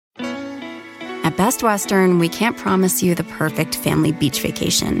At Best Western, we can't promise you the perfect family beach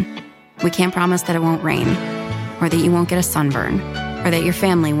vacation. We can't promise that it won't rain, or that you won't get a sunburn, or that your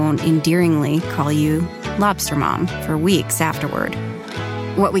family won't endearingly call you Lobster Mom for weeks afterward.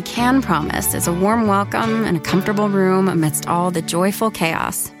 What we can promise is a warm welcome and a comfortable room amidst all the joyful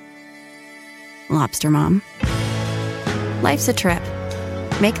chaos. Lobster Mom. Life's a trip.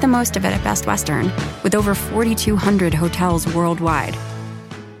 Make the most of it at Best Western, with over 4,200 hotels worldwide.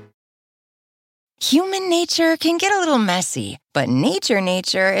 Human nature can get a little messy, but nature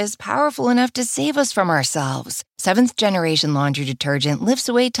is powerful enough to save us from ourselves. Seventh Generation laundry detergent lifts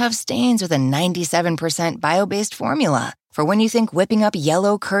away tough stains with a 97% bio-based formula. For when you think whipping up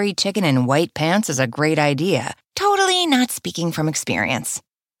yellow curry chicken in white pants is a great idea. Totally not speaking from experience.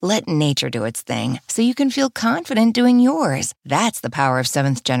 Let nature do its thing so you can feel confident doing yours. That's the power of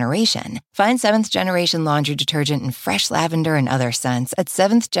Seventh Generation. Find Seventh Generation laundry detergent in fresh lavender and other scents at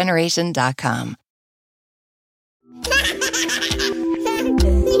seventhgeneration.com.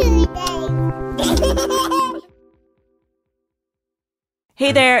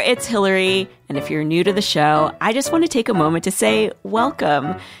 Hey there, it's Hillary, and if you're new to the show, I just want to take a moment to say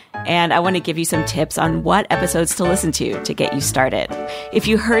welcome, and I want to give you some tips on what episodes to listen to get you started. If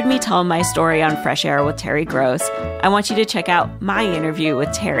you heard me tell my story on Fresh Air with Terry Gross, I want you to check out my interview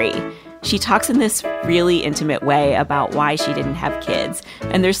with Terry. She talks in this really intimate way about why she didn't have kids,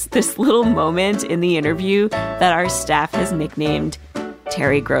 and there's this little moment in the interview that our staff has nicknamed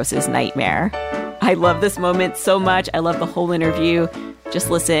Terry Gross's Nightmare. I love this moment so much. I love the whole interview. Just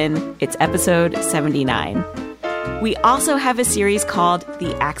listen. It's episode 79. We also have a series called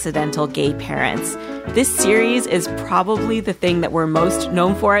The Accidental Gay Parents. This series is probably the thing that we're most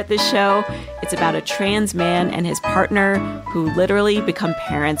known for at this show. It's about a trans man and his partner who literally become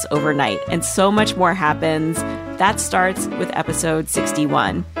parents overnight, and so much more happens. That starts with episode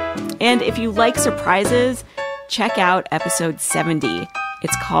 61. And if you like surprises, check out episode 70.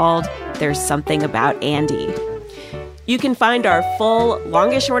 It's called There's Something About Andy. You can find our full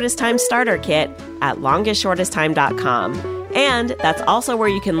Longest Shortest Time starter kit at longestshortesttime.com. And that's also where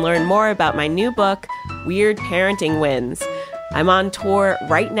you can learn more about my new book, Weird Parenting Wins. I'm on tour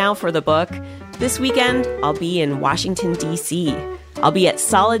right now for the book. This weekend, I'll be in Washington, D.C. I'll be at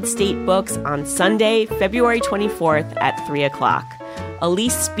Solid State Books on Sunday, February 24th at 3 o'clock.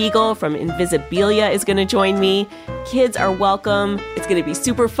 Elise Spiegel from Invisibilia is going to join me. Kids are welcome. It's going to be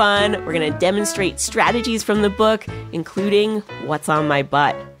super fun. We're going to demonstrate strategies from the book, including what's on my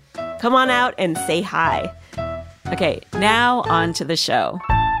butt. Come on out and say hi. Okay, now on to the show.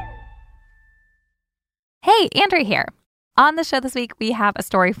 Hey, Andrea here. On the show this week, we have a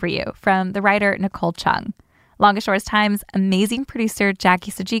story for you from the writer Nicole Chung. Longest Shortest Time's amazing producer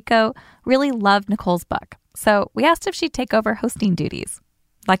Jackie Sujiko really loved Nicole's book, so we asked if she'd take over hosting duties.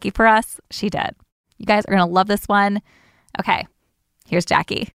 Lucky for us, she did. You guys are going to love this one. Okay, here's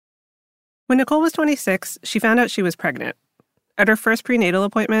Jackie. When Nicole was 26, she found out she was pregnant. At her first prenatal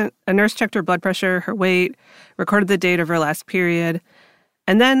appointment, a nurse checked her blood pressure, her weight, recorded the date of her last period,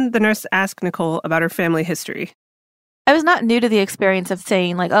 and then the nurse asked Nicole about her family history. I was not new to the experience of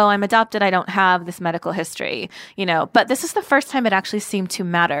saying, like, oh, I'm adopted, I don't have this medical history, but this is the first time it actually seemed to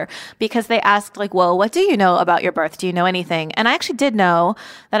matter because they asked, like, well, what do you know about your birth? Do you know anything? And I actually did know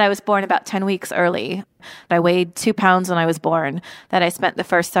that I was born about 10 weeks early. I weighed 2 pounds when I was born, that I spent the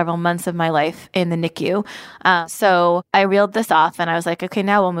first several months of my life in the NICU. So I reeled this off and I was like, okay,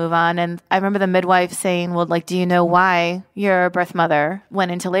 now we'll move on. And I remember the midwife saying, well, like, do you know why your birth mother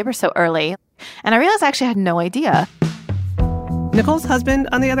went into labor so early? And I realized I actually had no idea. Nicole's husband,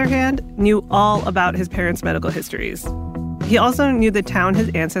 on the other hand, knew all about his parents' medical histories. He also knew the town his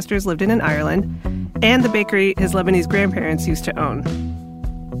ancestors lived in Ireland and the bakery his Lebanese grandparents used to own.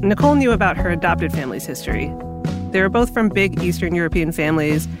 Nicole knew about her adopted family's history. They were both from big Eastern European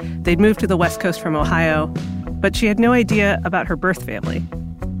families. They'd moved to the West Coast from Ohio, but she had no idea about her birth family.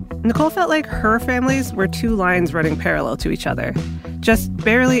 Nicole felt like her families were two lines running parallel to each other, just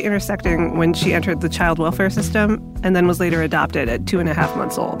barely intersecting when she entered the child welfare system and then was later adopted at 2.5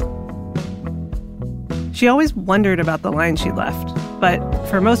 months old. She always wondered about the line she'd left, but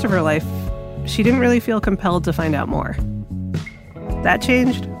for most of her life, she didn't really feel compelled to find out more. That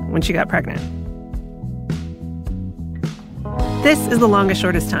changed when she got pregnant. This is The Longest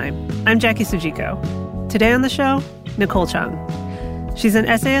Shortest Time. I'm Jackie Sujiko. Today on the show, Nicole Chung. She's an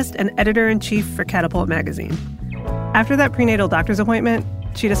essayist and editor-in-chief for Catapult magazine. After that prenatal doctor's appointment,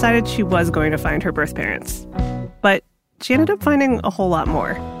 she decided she was going to find her birth parents. But she ended up finding a whole lot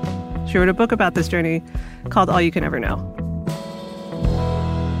more. She wrote a book about this journey called All You Can Ever Know.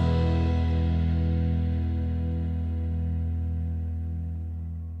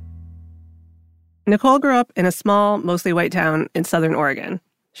 Nicole grew up in a small, mostly white town in southern Oregon.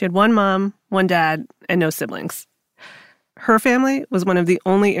 She had one mom, one dad, and no siblings. Her family was one of the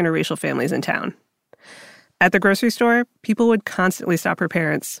only interracial families in town. At the grocery store, people would constantly stop her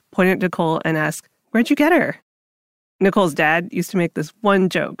parents, point at Nicole, and ask, "Where'd you get her?" Nicole's dad used to make this one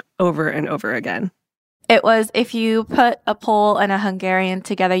joke over and over again. It was, if you put a Pole and a Hungarian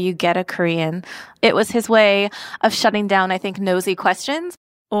together, you get a Korean. It was his way of shutting down, I think, nosy questions.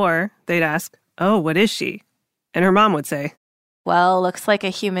 Or they'd ask, "Oh, what is she?" And her mom would say, "Well, looks like a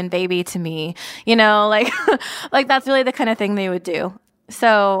human baby to me." You know, like that's really the kind of thing they would do.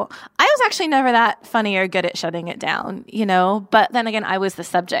 So I was actually never that funny or good at shutting it down, you know, but then again, I was the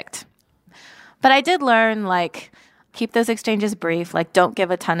subject. But I did learn, keep those exchanges brief, don't give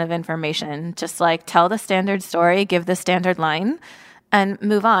a ton of information. Just tell the standard story, give the standard line, and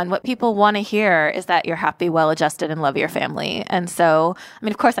move on. What people want to hear is that you're happy, well-adjusted, and love your family. And so,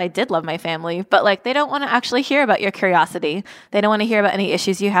 of course, I did love my family, but they don't want to actually hear about your curiosity. They don't want to hear about any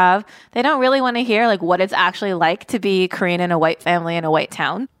issues you have. They don't really want to hear what it's actually like to be Korean in a white family in a white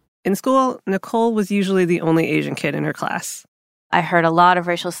town. In school, Nicole was usually the only Asian kid in her class. I heard a lot of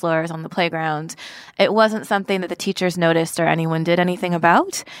racial slurs on the playground. It wasn't something that the teachers noticed or anyone did anything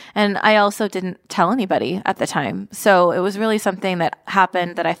about. And I also didn't tell anybody at the time. So it was really something that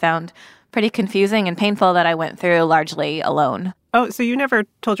happened that I found pretty confusing and painful that I went through largely alone. Oh, so you never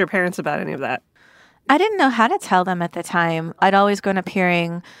told your parents about any of that? I didn't know how to tell them at the time. I'd always grown up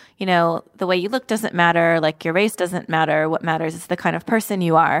hearing, the way you look doesn't matter, your race doesn't matter. What matters is the kind of person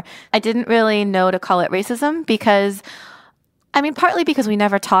you are. I didn't really know to call it racism because partly because we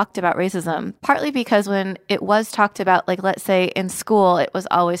never talked about racism, partly because when it was talked about, let's say in school, it was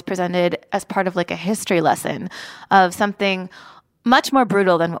always presented as part of a history lesson of something much more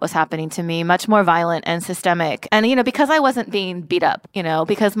brutal than what was happening to me, much more violent and systemic. And, because I wasn't being beat up,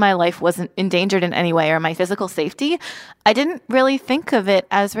 because my life wasn't endangered in any way or my physical safety, I didn't really think of it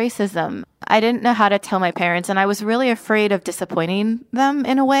as racism. I didn't know how to tell my parents, and I was really afraid of disappointing them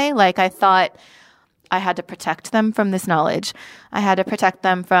in a way. I thought I had to protect them from this knowledge. I had to protect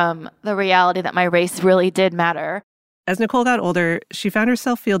them from the reality that my race really did matter. As Nicole got older, she found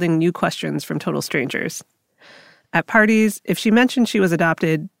herself fielding new questions from total strangers. At parties, if she mentioned she was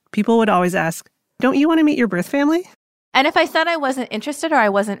adopted, people would always ask, "Don't you want to meet your birth family?" And if I said I wasn't interested or I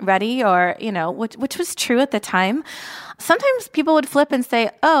wasn't ready or, which was true at the time, sometimes people would flip and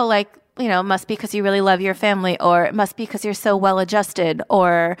say, "Oh, it must be because you really love your family, or it must be because you're so well-adjusted,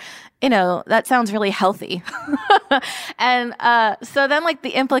 or, that sounds really healthy." And so then,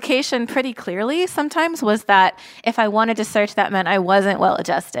 the implication pretty clearly sometimes was that if I wanted to search, that meant I wasn't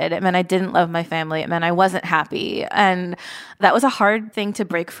well-adjusted. It meant I didn't love my family. It meant I wasn't happy. And that was a hard thing to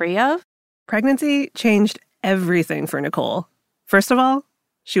break free of. Pregnancy changed everything for Nicole. First of all,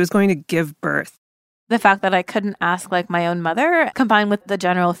 she was going to give birth. The fact that I couldn't ask my own mother, combined with the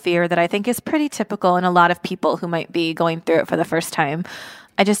general fear that I think is pretty typical in a lot of people who might be going through it for the first time.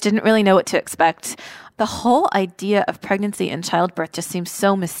 I just didn't really know what to expect. The whole idea of pregnancy and childbirth just seems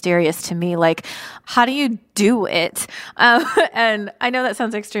so mysterious to me. How do you do it? And I know that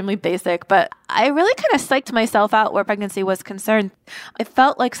sounds extremely basic, but I really kind of psyched myself out where pregnancy was concerned. It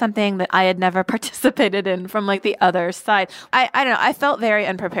felt like something that I had never participated in from the other side. I don't know. I felt very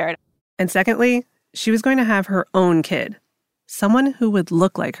unprepared. And secondly, she was going to have her own kid, someone who would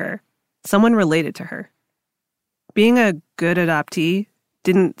look like her, someone related to her. Being a good adoptee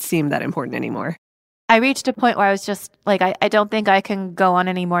didn't seem that important anymore. I reached a point where I was just I don't think I can go on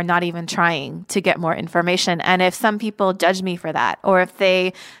anymore, not even trying to get more information. And if some people judge me for that, or if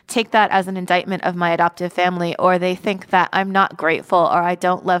they take that as an indictment of my adoptive family, or they think that I'm not grateful or I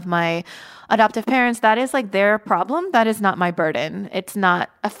don't love my adoptive parents, that is their problem. That is not my burden. It's not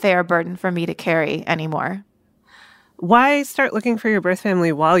a fair burden for me to carry anymore. Why start looking for your birth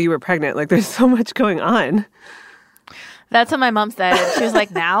family while you were pregnant? There's so much going on. That's what my mom said. She was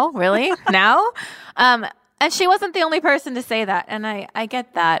like, "Now? Really? Now?" And she wasn't the only person to say that. And I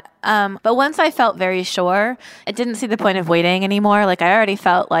get that. But once I felt very sure, I didn't see the point of waiting anymore. I already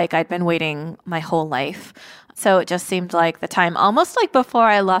felt like I'd been waiting my whole life. So it just seemed like the time, almost before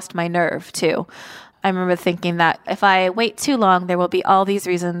I lost my nerve, too. I remember thinking that if I wait too long, there will be all these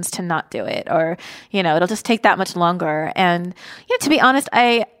reasons to not do it, or, it'll just take that much longer. And, to be honest,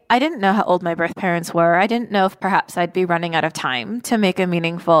 I didn't know how old my birth parents were. I didn't know if perhaps I'd be running out of time to make a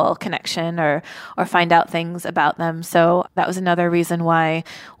meaningful connection or find out things about them. So that was another reason why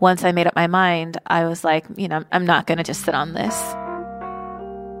once I made up my mind, I was like, I'm not going to just sit on this.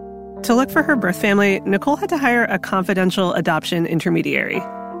 To look for her birth family, Nicole had to hire a confidential adoption intermediary.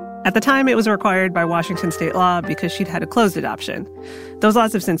 At the time, it was required by Washington state law because she'd had a closed adoption. Those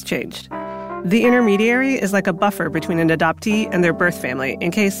laws have since changed. The intermediary is like a buffer between an adoptee and their birth family in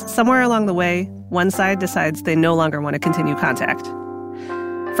case somewhere along the way, one side decides they no longer want to continue contact.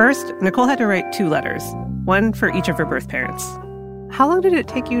 First, Nicole had to write 2 letters, one for each of her birth parents. How long did it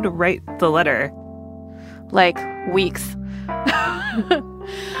take you to write the letter? Like, weeks.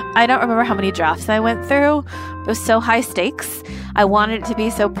 I don't remember how many drafts I went through. It was so high stakes. I wanted it to be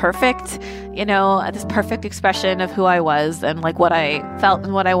so perfect, this perfect expression of who I was and like what I felt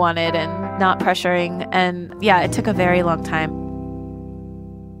and what I wanted and not pressuring. And yeah, it took a very long time.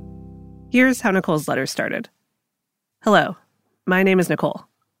 Here's how Nicole's letter started. Hello, my name is Nicole.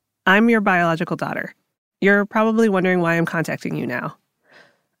 I'm your biological daughter. You're probably wondering why I'm contacting you now.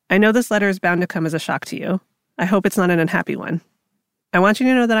 I know this letter is bound to come as a shock to you. I hope it's not an unhappy one. I want you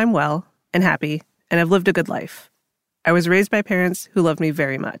to know that I'm well and happy and have lived a good life. I was raised by parents who loved me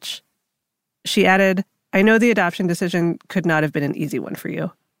very much. She added, I know the adoption decision could not have been an easy one for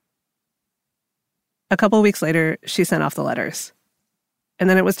you. A couple weeks later, she sent off the letters. And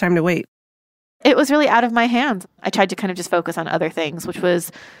then it was time to wait. It was really out of my hands. I tried to kind of just focus on other things, which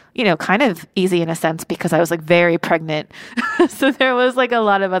was, kind of easy in a sense because I was like very pregnant. So there was like a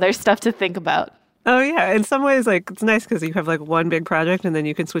lot of other stuff to think about. Oh, yeah. In some ways, like, it's nice because you have like one big project and then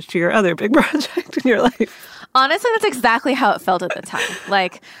you can switch to your other big project in your life. Honestly, that's exactly how it felt at the time.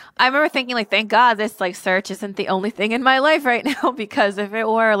 Like, I remember thinking, like, thank God this like search isn't the only thing in my life right now, because if it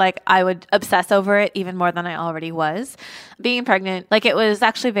were, like, I would obsess over it even more than I already was. Being pregnant, like, it was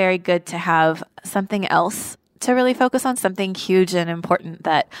actually very good to have something else to really focus on, something huge and important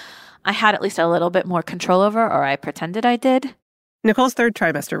that I had at least a little bit more control over, or I pretended I did. Nicole's 3rd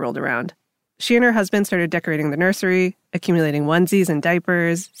trimester rolled around. She and her husband started decorating the nursery, accumulating onesies and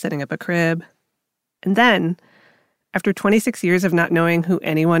diapers, setting up a crib. And then, after 26 years of not knowing who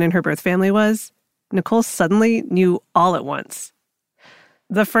anyone in her birth family was, Nicole suddenly knew all at once.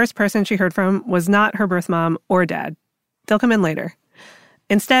 The first person she heard from was not her birth mom or dad. They'll come in later.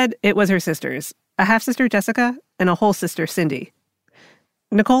 Instead, it was her sisters, a half-sister Jessica and a whole sister Cindy.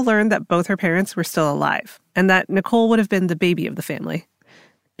 Nicole learned that both her parents were still alive, and that Nicole would have been the baby of the family.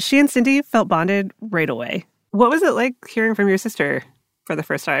 She and Cindy felt bonded right away. What was it like hearing from your sister for the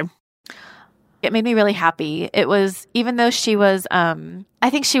first time? It made me really happy. It was, even though she was, I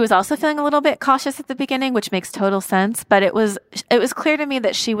think she was also feeling a little bit cautious at the beginning, which makes total sense. But it was clear to me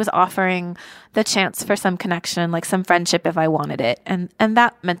that she was offering the chance for some connection, like some friendship if I wanted it. And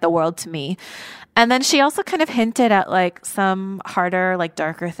that meant the world to me. And then she also kind of hinted at like some harder, like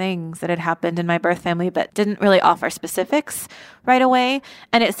darker things that had happened in my birth family, but didn't really offer specifics right away.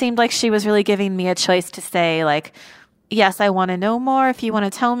 And it seemed like she was really giving me a choice to say like, yes, I want to know more if you want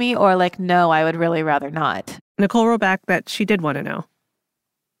to tell me, or like, no, I would really rather not. Nicole wrote back that she did want to know.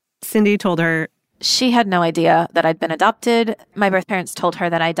 Cindy told her she had no idea that I'd been adopted. My birth parents told her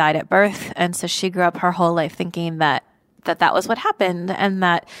that I died at birth. And so she grew up her whole life thinking that was what happened and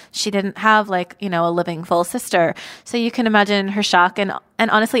that she didn't have like, a living full sister. So you can imagine her shock and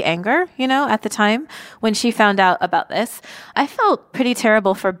honestly anger, at the time when she found out about this. I felt pretty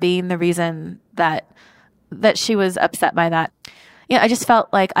terrible for being the reason that she was upset by that. I just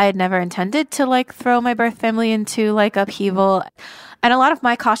felt like I had never intended to like throw my birth family into like upheaval. And a lot of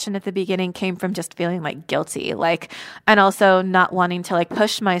my caution at the beginning came from just feeling like guilty, and also not wanting to like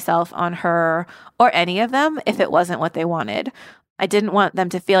push myself on her or any of them if it wasn't what they wanted. I didn't want them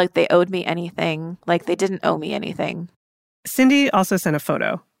to feel like they owed me anything, like they didn't owe me anything. Cindy also sent a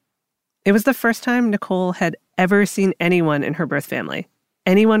photo. It was the first time Nicole had ever seen anyone in her birth family,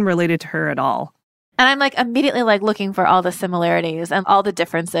 anyone related to her at all. And I'm like immediately like looking for all the similarities and all the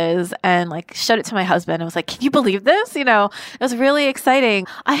differences and like showed it to my husband. I was like, can you believe this? It was really exciting.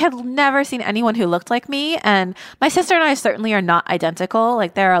 I had never seen anyone who looked like me. And my sister and I certainly are not identical.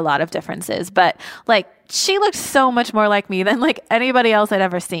 Like there are a lot of differences, but like she looked so much more like me than like anybody else I'd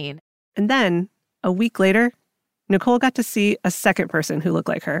ever seen. And then a week later, Nicole got to see a second person who looked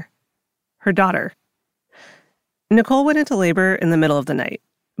like her daughter. Nicole went into labor in the middle of the night.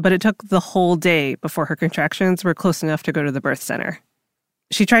 But it took the whole day before her contractions were close enough to go to the birth center.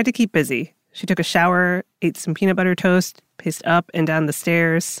 She tried to keep busy. She took a shower, ate some peanut butter toast, paced up and down the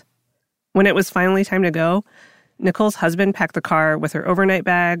stairs. When it was finally time to go, Nicole's husband packed the car with her overnight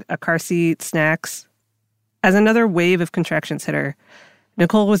bag, a car seat, snacks. As another wave of contractions hit her,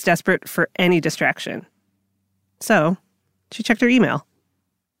 Nicole was desperate for any distraction. So she checked her email.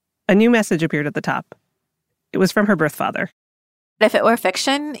 A new message appeared at the top. It was from her birth father. If it were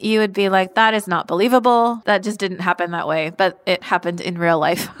fiction, you would be like, that is not believable. That just didn't happen that way. But it happened in real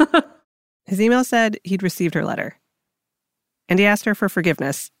life. His email said he'd received her letter. And he asked her for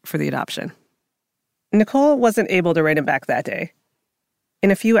forgiveness for the adoption. Nicole wasn't able to write him back that day. In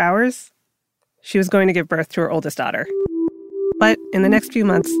a few hours, She was going to give birth to her oldest daughter. But in the next few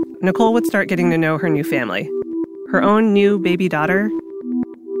months, Nicole would start getting to know her new family, her own new baby daughter,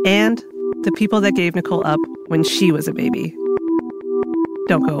 and the people that gave Nicole up when she was a baby.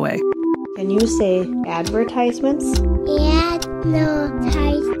 Don't go away. Can you say advertisements?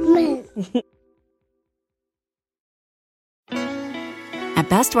 Advertisements. At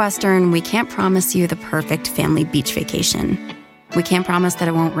Best Western, we can't promise you the perfect family beach vacation. We can't promise that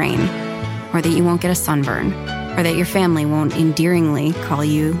it won't rain, or that you won't get a sunburn, or that your family won't endearingly call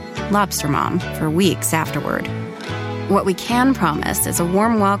you Lobster Mom for weeks afterward. What we can promise is a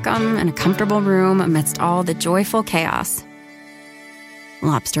warm welcome and a comfortable room amidst all the joyful chaos.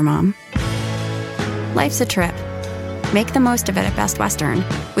 Lobster Mom. Life's a trip. Make the most of it at Best Western,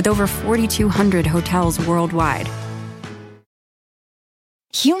 with over 4,200 hotels worldwide.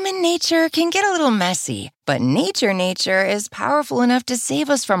 Human nature can get a little messy, but nature is powerful enough to save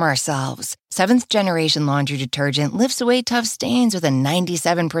us from ourselves. Seventh Generation Laundry Detergent lifts away tough stains with a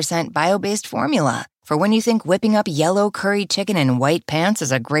 97% bio-based formula. For when you think whipping up yellow curry chicken in white pants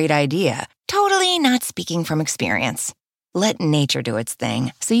is a great idea. Totally not speaking from experience. Let nature do its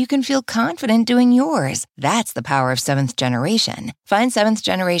thing so you can feel confident doing yours. That's the power of Seventh Generation. Find Seventh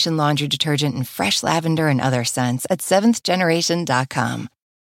Generation Laundry Detergent in fresh lavender and other scents at seventhgeneration.com.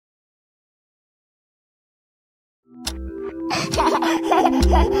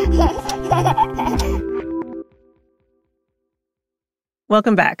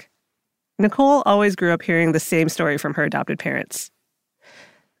 Welcome back. Nicole always grew up hearing the same story from her adopted parents.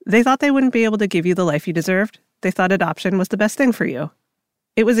 They thought they wouldn't be able to give you the life you deserved. They thought adoption was the best thing for you.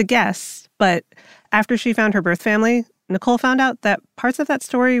 It was a guess, but after she found her birth family, Nicole found out that parts of that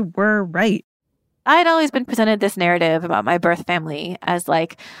story were right. I had always been presented this narrative about my birth family as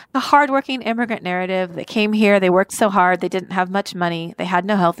like a hardworking immigrant narrative. They came here, they worked so hard, they didn't have much money, they had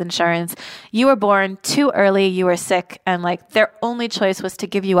no health insurance. You were born too early, you were sick, and like their only choice was to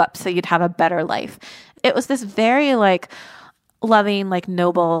give you up so you'd have a better life. It was this very like loving, like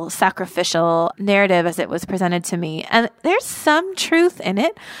noble, sacrificial narrative as it was presented to me. And there's some truth in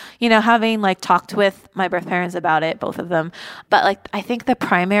it, you know, having like talked with my birth parents about it, both of them. But like, I think the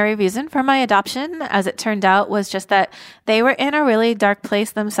primary reason for my adoption, as it turned out, was just that they were in a really dark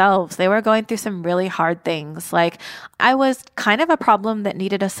place themselves. They were going through some really hard things. Like I was kind of a problem that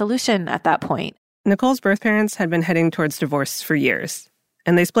needed a solution at that point. Nicole's birth parents had been heading towards divorce for years,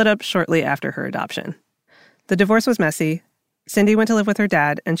 and they split up shortly after her adoption. The divorce was messy. Cindy went to live with her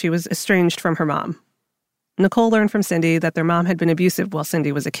dad, and she was estranged from her mom. Nicole learned from Cindy that their mom had been abusive while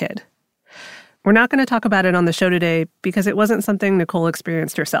Cindy was a kid. We're not going to talk about it on the show today because it wasn't something Nicole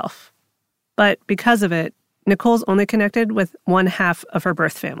experienced herself. But because of it, Nicole's only connected with one half of her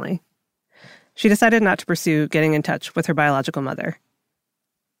birth family. She decided not to pursue getting in touch with her biological mother.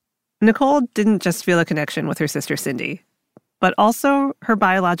 Nicole didn't just feel a connection with her sister Cindy, but also her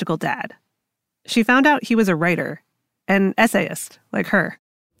biological dad. She found out he was a writer, an essayist like her.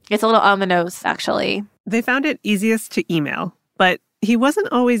 It's a little on the nose, actually. They found it easiest to email, but he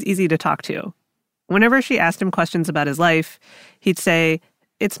wasn't always easy to talk to. Whenever she asked him questions about his life, he'd say,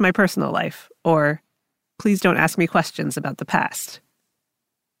 "It's my personal life," or "Please don't ask me questions about the past."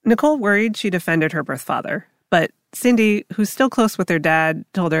 Nicole worried she'd offended her birth father, but Cindy, who's still close with their dad,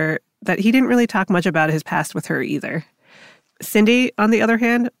 told her that he didn't really talk much about his past with her either. Cindy, on the other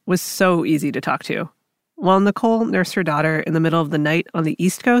hand, was so easy to talk to. While Nicole nursed her daughter in the middle of the night on the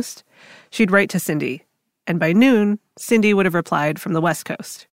East Coast, she'd write to Cindy. And by noon, Cindy would have replied from the West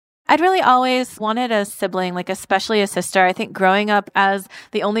Coast. I'd really always wanted a sibling, like especially a sister. I think growing up as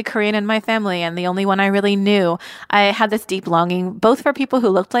the only Korean in my family and the only one I really knew, I had this deep longing, both for people who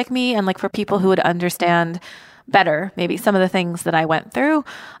looked like me and like for people who would understand better, maybe some of the things that I went through.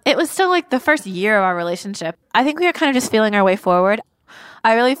 It was still like the first year of our relationship. I think we were kind of just feeling our way forward.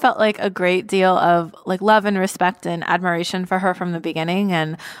 I really felt like a great deal of like love and respect and admiration for her from the beginning,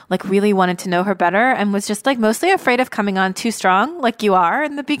 and like really wanted to know her better, and was just like mostly afraid of coming on too strong, like you are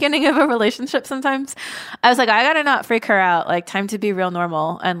in the beginning of a relationship sometimes. I was like, I gotta not freak her out, like time to be real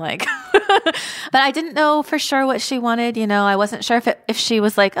normal. And like, but I didn't know for sure what she wanted. You know, I wasn't sure if she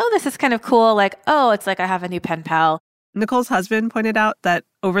was like, oh, this is kind of cool. Like, oh, it's like I have a new pen pal. Nicole's husband pointed out that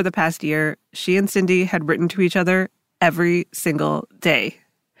over the past year, she and Cindy had written to each other every single day.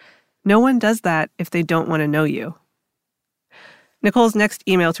 No one does that if they don't want to know you. Nicole's next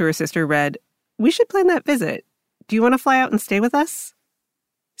email to her sister read, "We should plan that visit. Do you want to fly out and stay with us?"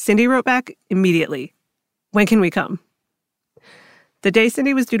 Cindy wrote back immediately, "When can we come?" The day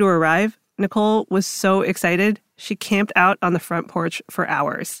Cindy was due to arrive, Nicole was so excited, she camped out on the front porch for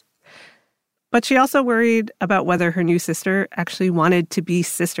hours. But she also worried about whether her new sister actually wanted to be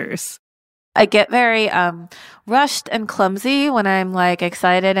sisters. I get very rushed and clumsy when I'm like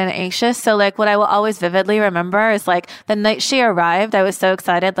excited and anxious. So like what I will always vividly remember is like the night she arrived, I was so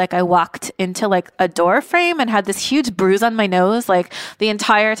excited. Like I walked into like a door frame and had this huge bruise on my nose like the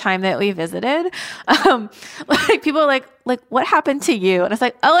entire time that we visited. Like people were like, what happened to you? And I was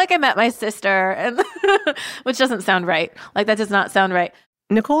like, oh, like I met my sister, and which doesn't sound right. Like that does not sound right.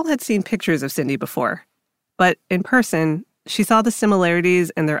 Nicole had seen pictures of Cindy before, but in person, she saw the similarities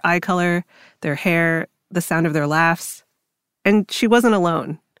in their eye color, their hair, the sound of their laughs. And she wasn't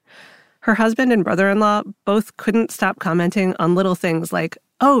alone. Her husband and brother-in-law both couldn't stop commenting on little things like,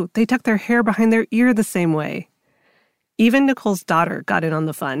 oh, they tuck their hair behind their ear the same way. Even Nicole's daughter got in on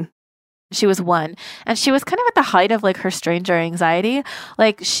the fun. She was 1, and she was kind of at the height of like her stranger anxiety.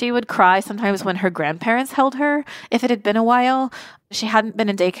 Like she would cry sometimes when her grandparents held her if it had been a while. She hadn't been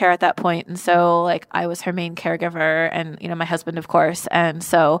in daycare at that point, and so like I was her main caregiver, and my husband, of course. And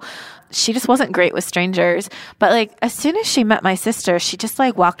so she just wasn't great with strangers. But like as soon as she met my sister, she just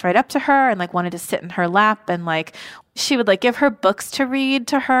like walked right up to her and like wanted to sit in her lap, and like she would like give her books to read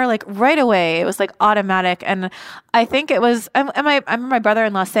to her like right away. It was like automatic. And I think it was, I remember my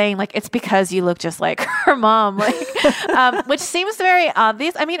brother-in-law saying like, it's because you look just like her mom, like, which seems very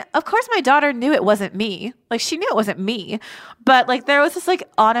obvious. I mean, of course my daughter knew it wasn't me. Like she knew it wasn't me, but like there was this like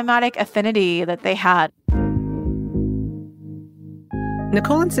automatic affinity that they had.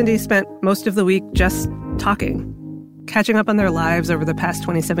 Nicole and Cindy spent most of the week just talking, catching up on their lives over the past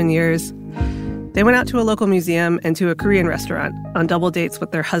 27 years. They went out to a local museum and to a Korean restaurant on double dates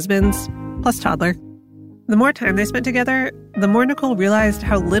with their husbands, plus toddler. The more time they spent together, the more Nicole realized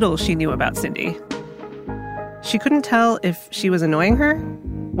how little she knew about Cindy. She couldn't tell if she was annoying her,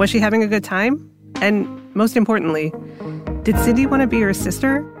 was she having a good time, and most importantly, did Cindy want to be her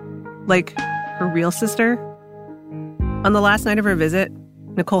sister? Like, her real sister? On the last night of her visit,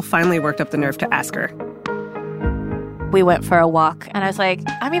 Nicole finally worked up the nerve to ask her. We went for a walk, and I was like,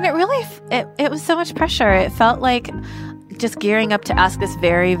 I mean, it was so much pressure. It felt like just gearing up to ask this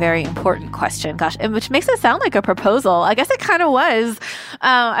very, very important question. Gosh, which makes it sound like a proposal. I guess it kind of was.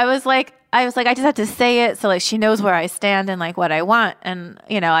 I was like, I just have to say it so like she knows where I stand and like what I want. And,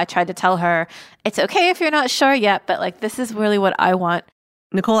 I tried to tell her, it's okay if you're not sure yet, but like, this is really what I want.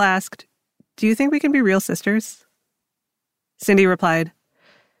 Nicole asked, do you think we can be real sisters? Cindy replied,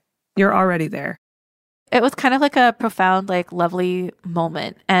 you're already there. It was kind of like a profound, like lovely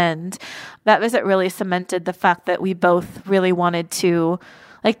moment. And that visit really cemented the fact that we both really wanted to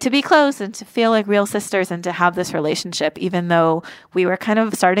be close and to feel like real sisters and to have this relationship, even though we were kind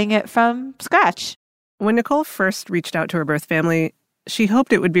of starting it from scratch. When Nicole first reached out to her birth family, she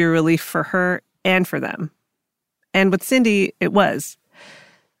hoped it would be a relief for her and for them. And with Cindy, it was.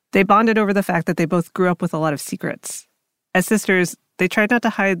 They bonded over the fact that they both grew up with a lot of secrets. As sisters, they tried not to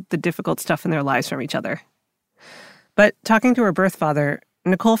hide the difficult stuff in their lives from each other. But talking to her birth father,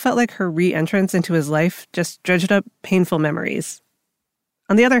 Nicole felt like her re-entrance into his life just dredged up painful memories.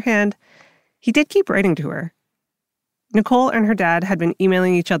 On the other hand, he did keep writing to her. Nicole and her dad had been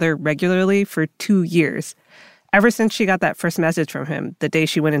emailing each other regularly for 2 years, ever since she got that first message from him the day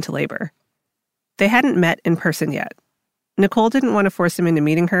she went into labor. They hadn't met in person yet. Nicole didn't want to force him into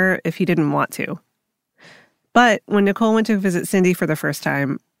meeting her if he didn't want to. But when Nicole went to visit Cindy for the first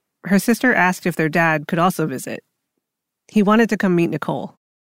time, her sister asked if their dad could also visit. He wanted to come meet Nicole.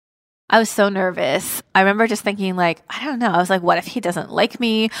 I was so nervous. I remember just thinking like, I don't know. I was like, what if he doesn't like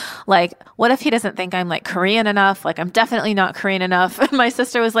me? Like, what if he doesn't think I'm like Korean enough? Like, I'm definitely not Korean enough. And my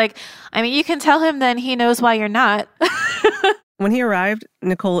sister was like, I mean, you can tell him then he knows why you're not. When he arrived,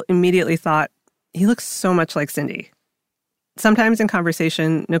 Nicole immediately thought, he looks so much like Cindy. Sometimes in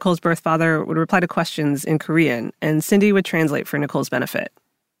conversation, Nicole's birth father would reply to questions in Korean, and Cindy would translate for Nicole's benefit.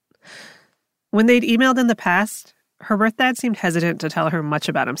 When they'd emailed in the past, her birth dad seemed hesitant to tell her much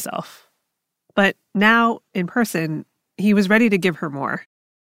about himself. But now, in person, he was ready to give her more.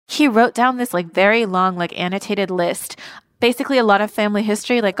 He wrote down this like very long, like annotated list, basically a lot of family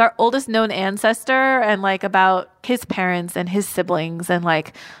history, like our oldest known ancestor and like about his parents and his siblings and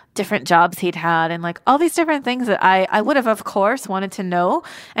like different jobs he'd had and like all these different things that I would have, of course, wanted to know.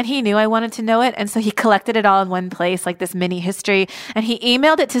 And he knew I wanted to know it. And so he collected it all in one place, like this mini history. And he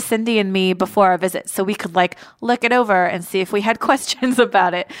emailed it to Cindy and me before our visit so we could like look it over and see if we had questions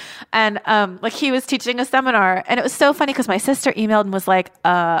about it. And like he was teaching a seminar. And it was so funny because my sister emailed and was like,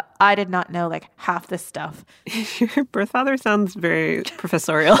 I did not know like half this stuff. Your birth father sounds very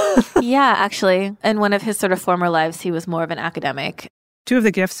professorial. Yeah, actually. In one of his sort of former lives, he was more of an academic. 2 of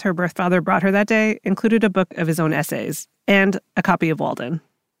the gifts her birth father brought her that day included a book of his own essays and a copy of Walden.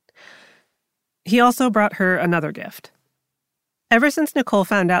 He also brought her another gift. Ever since Nicole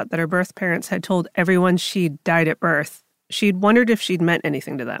found out that her birth parents had told everyone she'd died at birth, she'd wondered if she'd meant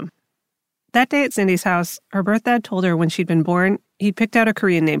anything to them. That day at Cindy's house, her birth dad told her when she'd been born, he'd picked out a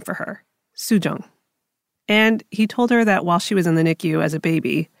Korean name for her, Sujong. And he told her that while she was in the NICU as a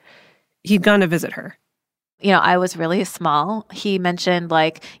baby, he'd gone to visit her. You know, I was really small. He mentioned,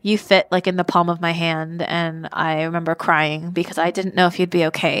 like, you fit, like, in the palm of my hand, and I remember crying because I didn't know if you'd be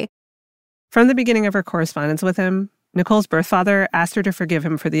okay. From the beginning of her correspondence with him, Nicole's birth father asked her to forgive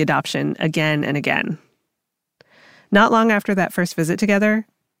him for the adoption again and again. Not long after that first visit together,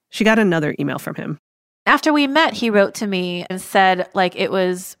 she got another email from him. After we met, he wrote to me and said, like, it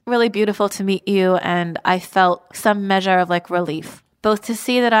was really beautiful to meet you, and I felt some measure of, like, relief, both to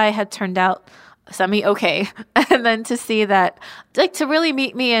see that I had turned out semi-okay, and then to see that, like, to really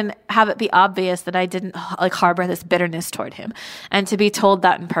meet me and have it be obvious that I didn't, like, harbor this bitterness toward him. And to be told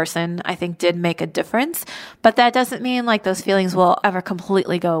that in person, I think did make a difference. But that doesn't mean, like, those feelings will ever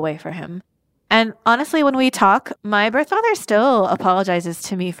completely go away for him. And honestly, when we talk, my birth father still apologizes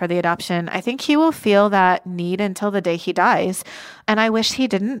to me for the adoption. I think he will feel that need until the day he dies. And I wish he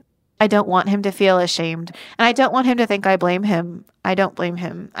didn't. I don't want him to feel ashamed. And I don't want him to think I blame him. I don't blame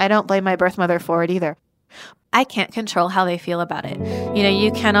him. I don't blame my birth mother for it either. I can't control how they feel about it. You know,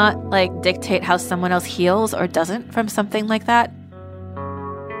 you cannot, like, dictate how someone else heals or doesn't from something like that.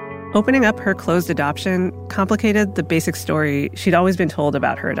 Opening up her closed adoption complicated the basic story she'd always been told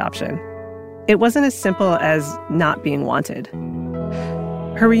about her adoption. It wasn't as simple as not being wanted.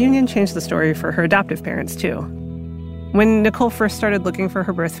 Her reunion changed the story for her adoptive parents, too. When Nicole first started looking for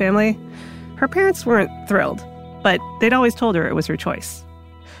her birth family, her parents weren't thrilled, but they'd always told her it was her choice.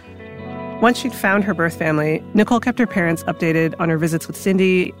 Once she'd found her birth family, Nicole kept her parents updated on her visits with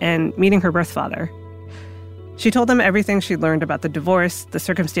Cindy and meeting her birth father. She told them everything she'd learned about the divorce, the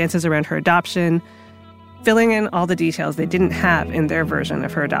circumstances around her adoption, filling in all the details they didn't have in their version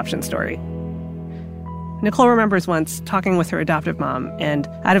of her adoption story. Nicole remembers once talking with her adoptive mom, and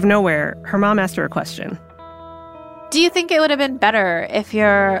out of nowhere, her mom asked her a question. Do you think it would have been better if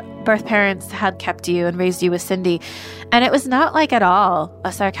your birth parents had kept you and raised you with Cindy? And it was not, like, at all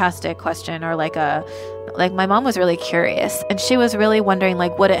a sarcastic question or like my mom was really curious, and she was really wondering,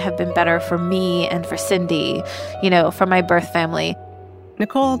 like, would it have been better for me and for Cindy, you know, for my birth family?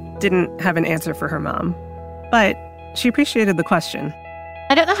 Nicole didn't have an answer for her mom, but she appreciated the question.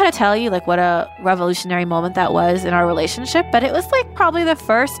 I don't know how to tell you, like, what a revolutionary moment that was in our relationship, but it was, like, probably the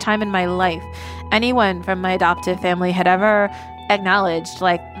first time in my life anyone from my adoptive family had ever acknowledged,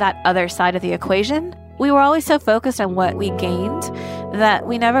 like, that other side of the equation. We were always so focused on what we gained that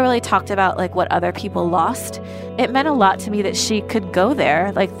we never really talked about, like, what other people lost. It meant a lot to me that she could go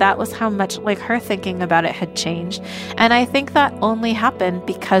there. Like, that was how much, like, her thinking about it had changed. And I think that only happened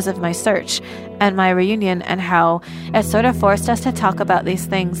because of my search and my reunion, and how it sort of forced us to talk about these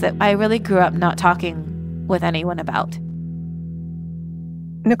things that I really grew up not talking with anyone about.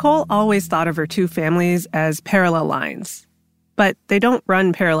 Nicole always thought of her two families as parallel lines, but they don't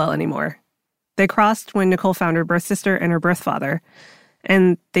run parallel anymore. They crossed when Nicole found her birth sister and her birth father,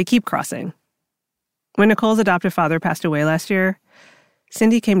 and they keep crossing. When Nicole's adoptive father passed away last year,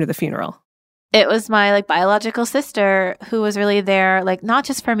 Cindy came to the funeral. It was my, like, biological sister who was really there, like, not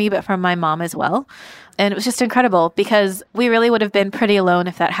just for me, but for my mom as well. And it was just incredible because we really would have been pretty alone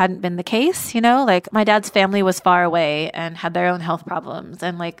if that hadn't been the case, you know? Like, my dad's family was far away and had their own health problems,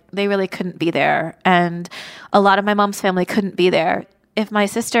 and, like, they really couldn't be there. And a lot of my mom's family couldn't be there. If my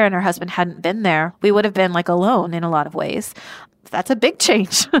sister and her husband hadn't been there, we would have been, like, alone in a lot of ways. That's a big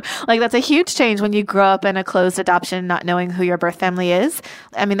change. Like, that's a huge change when you grow up in a closed adoption, not knowing who your birth family is.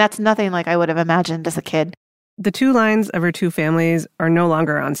 I mean, that's nothing like I would have imagined as a kid. The two lines of her two families are no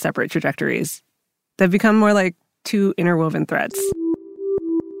longer on separate trajectories. They've become more like two interwoven threads.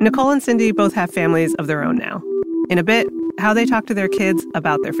 Nicole and Cindy both have families of their own now. In a bit, how they talk to their kids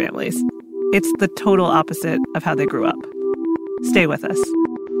about their families. It's the total opposite of how they grew up. Stay with us.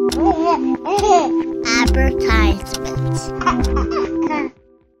 Advertisements.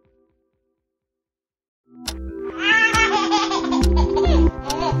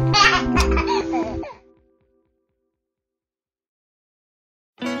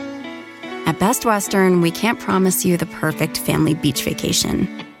 At Best Western, we can't promise you the perfect family beach vacation.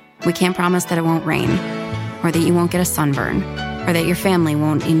 We can't promise that it won't rain, or that you won't get a sunburn, or that your family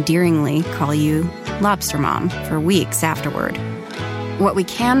won't endearingly call you Lobster Mom for weeks afterward. What we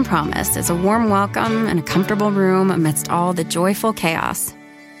can promise is a warm welcome and a comfortable room amidst all the joyful chaos.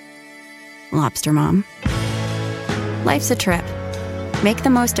 Lobster Mom. Life's a trip. Make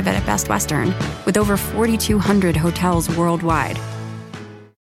the most of it at Best Western, with over 4,200 hotels worldwide.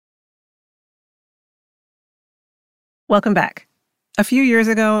 Welcome back. A few years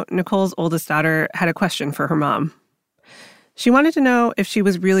ago, Nicole's oldest daughter had a question for her mom. She wanted to know if she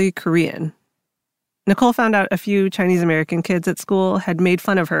was really Korean. Nicole found out a few Chinese-American kids at school had made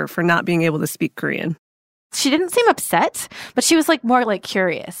fun of her for not being able to speak Korean. She didn't seem upset, but she was more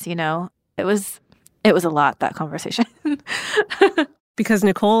curious, you know? It was a lot, that conversation. Because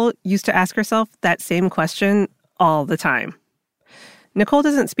Nicole used to ask herself that same question all the time. Nicole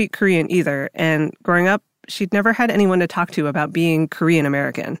doesn't speak Korean either, and growing up, she'd never had anyone to talk to about being Korean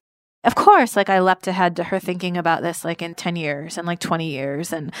American. Of course, I leapt ahead to her thinking about this in 10 years and 20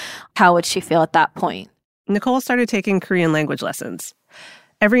 years, and how would she feel at that point? Nicole started taking Korean language lessons.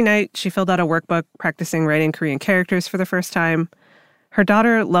 Every night, she filled out a workbook practicing writing Korean characters for the first time. Her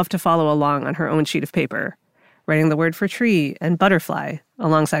daughter loved to follow along on her own sheet of paper, writing the word for tree and butterfly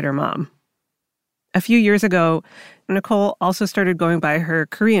alongside her mom. A few years ago, Nicole also started going by her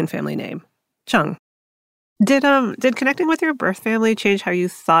Korean family name, Chung. Did connecting with your birth family change how you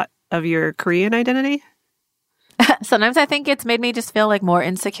thought of your Korean identity? Sometimes I think it's made me just feel more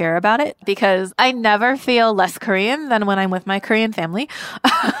insecure about it, because I never feel less Korean than when I'm with my Korean family.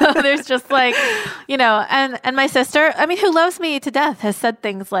 There's just and my sister, who loves me to death, has said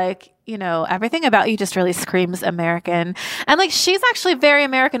things everything about you just really screams American. And she's actually very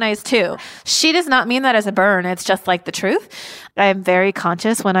Americanized too. She does not mean that as a burn. It's just the truth. I'm very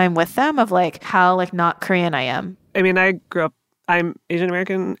conscious when I'm with them of how not Korean I am. I'm Asian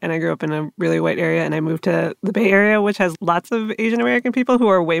American, and I grew up in a really white area, and I moved to the Bay Area, which has lots of Asian American people who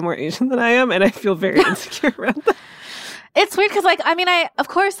are way more Asian than I am, and I feel very insecure around that. It's weird because, of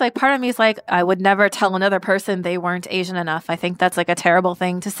course, part of me is I would never tell another person they weren't Asian enough. I think that's a terrible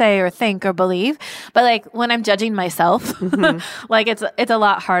thing to say or think or believe. But when I'm judging myself, it's a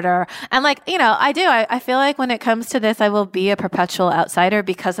lot harder. And I feel when it comes to this, I will be a perpetual outsider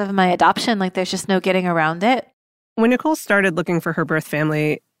because of my adoption. There's just no getting around it. When Nicole started looking for her birth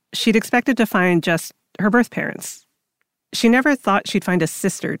family, she'd expected to find just her birth parents. She never thought she'd find a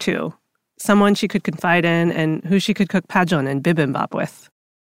sister, too. Someone she could confide in and who she could cook pajeon and bibimbap with.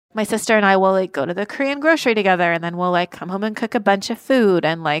 My sister and I will go to the Korean grocery together, and then we'll come home and cook a bunch of food.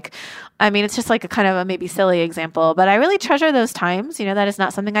 And it's just a kind of a maybe silly example, but I really treasure those times. That is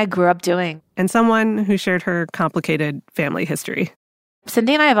not something I grew up doing. And someone who shared her complicated family history.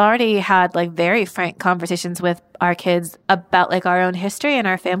 Cindy and I have already had very frank conversations with our kids about our own history and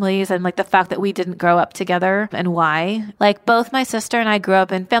our families, and the fact that we didn't grow up together and why. Both my sister and I grew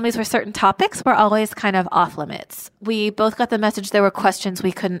up in families where certain topics were always kind of off limits. We both got the message there were questions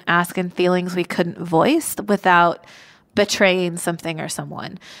we couldn't ask and feelings we couldn't voice without betraying something or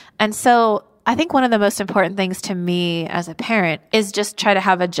someone. And so I think one of the most important things to me as a parent is just try to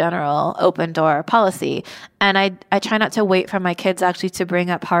have a general open door policy. And I try not to wait for my kids actually to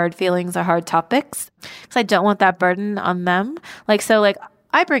bring up hard feelings or hard topics, because I don't want that burden on them.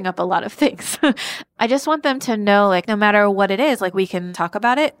 I bring up a lot of things. I just want them to know, no matter what it is, we can talk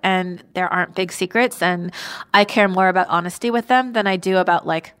about it and there aren't big secrets. And I care more about honesty with them than I do about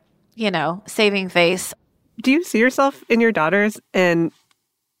saving face. Do you see yourself in your daughters, and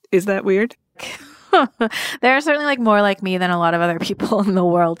is that weird? They're certainly more like me than a lot of other people in the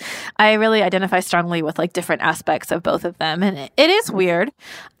world. I really identify strongly with different aspects of both of them. And it is weird.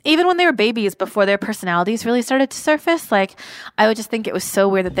 Even when they were babies, before their personalities really started to surface, I would just think it was so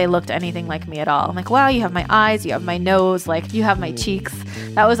weird that they looked anything like me at all. I'm wow, you have my eyes, you have my nose, you have my cheeks.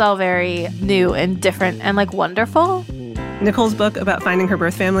 That was all very new and different and wonderful. Nicole's book about finding her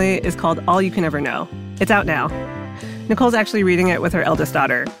birth family is called All You Can Ever Know. It's out now. Nicole's actually reading it with her eldest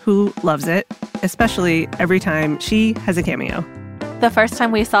daughter, who loves it, especially every time she has a cameo. The first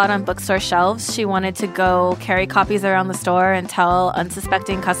time we saw it on bookstore shelves, she wanted to go carry copies around the store and tell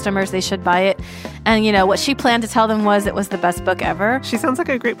unsuspecting customers they should buy it. And, what she planned to tell them was it was the best book ever. She sounds like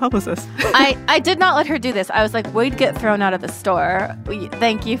a great publicist. I did not let her do this. I was we'd get thrown out of the store.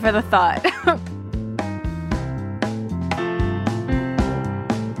 Thank you for the thought.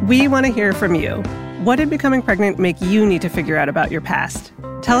 We want to hear from you. What did becoming pregnant make you need to figure out about your past?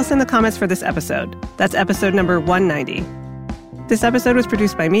 Tell us in the comments for this episode. That's episode number 190. This episode was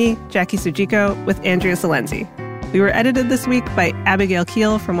produced by me, Jackie Sujiko, with Andrea Salenzi. We were edited this week by Abigail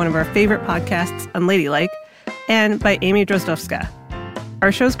Keel from one of our favorite podcasts, Unladylike, and by Amy Drozdowska.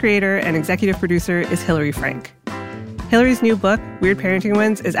 Our show's creator and executive producer is Hillary Frank. Hillary's new book, Weird Parenting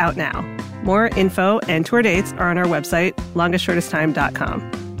Wins, is out now. More info and tour dates are on our website,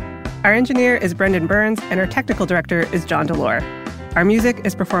 longestshortesttime.com. Our engineer is Brendan Burns, and our technical director is John Delore. Our music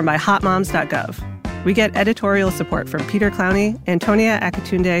is performed by hotmoms.gov. We get editorial support from Peter Clowney, Antonia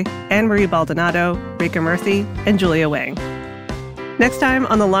Akatunde, Anne-Marie Baldonado, Reka Murthy, and Julia Wang. Next time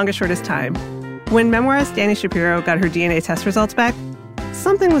on The Longest Shortest Time, When memoirist Dani Shapiro got her DNA test results back,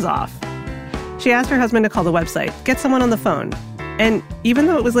 something was off. She asked her husband to call the website, get someone on the phone. And even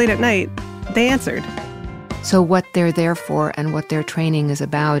though it was late at night, they answered. So what they're there for and what their training is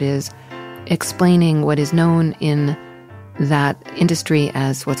about is explaining what is known in that industry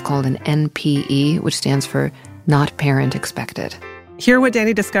as what's called an NPE, which stands for Not Parent Expected. Hear what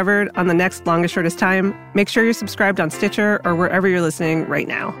Dani discovered on the next Longest Shortest Time. Make sure you're subscribed on Stitcher or wherever you're listening right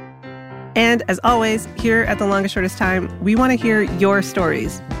now. And as always, here at the Longest Shortest Time, we want to hear your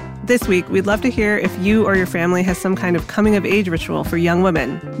stories. This week, we'd love to hear if you or your family has some kind of coming-of-age ritual for young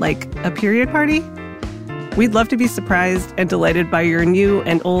women, like a period party. We'd love to be surprised and delighted by your new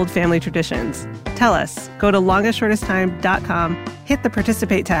and old family traditions. Tell us. Go to longestshortesttime.com, hit the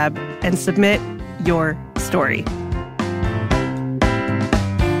Participate tab, and submit your story.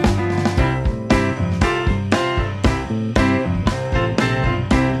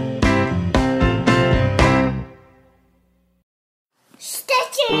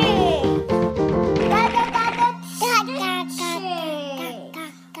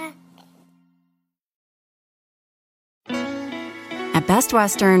 At Best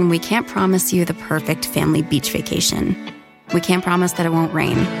Western, we can't promise you the perfect family beach vacation. We can't promise that it won't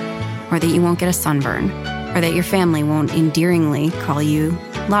rain, or that you won't get a sunburn, or that your family won't endearingly call you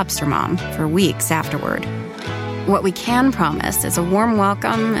Lobster Mom for weeks afterward. What we can promise is a warm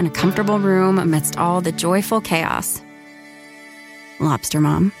welcome and a comfortable room amidst all the joyful chaos. Lobster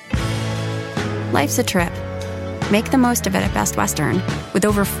Mom. Life's a trip. Make the most of it at Best Western, with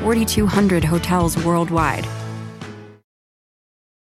over 4,200 hotels worldwide.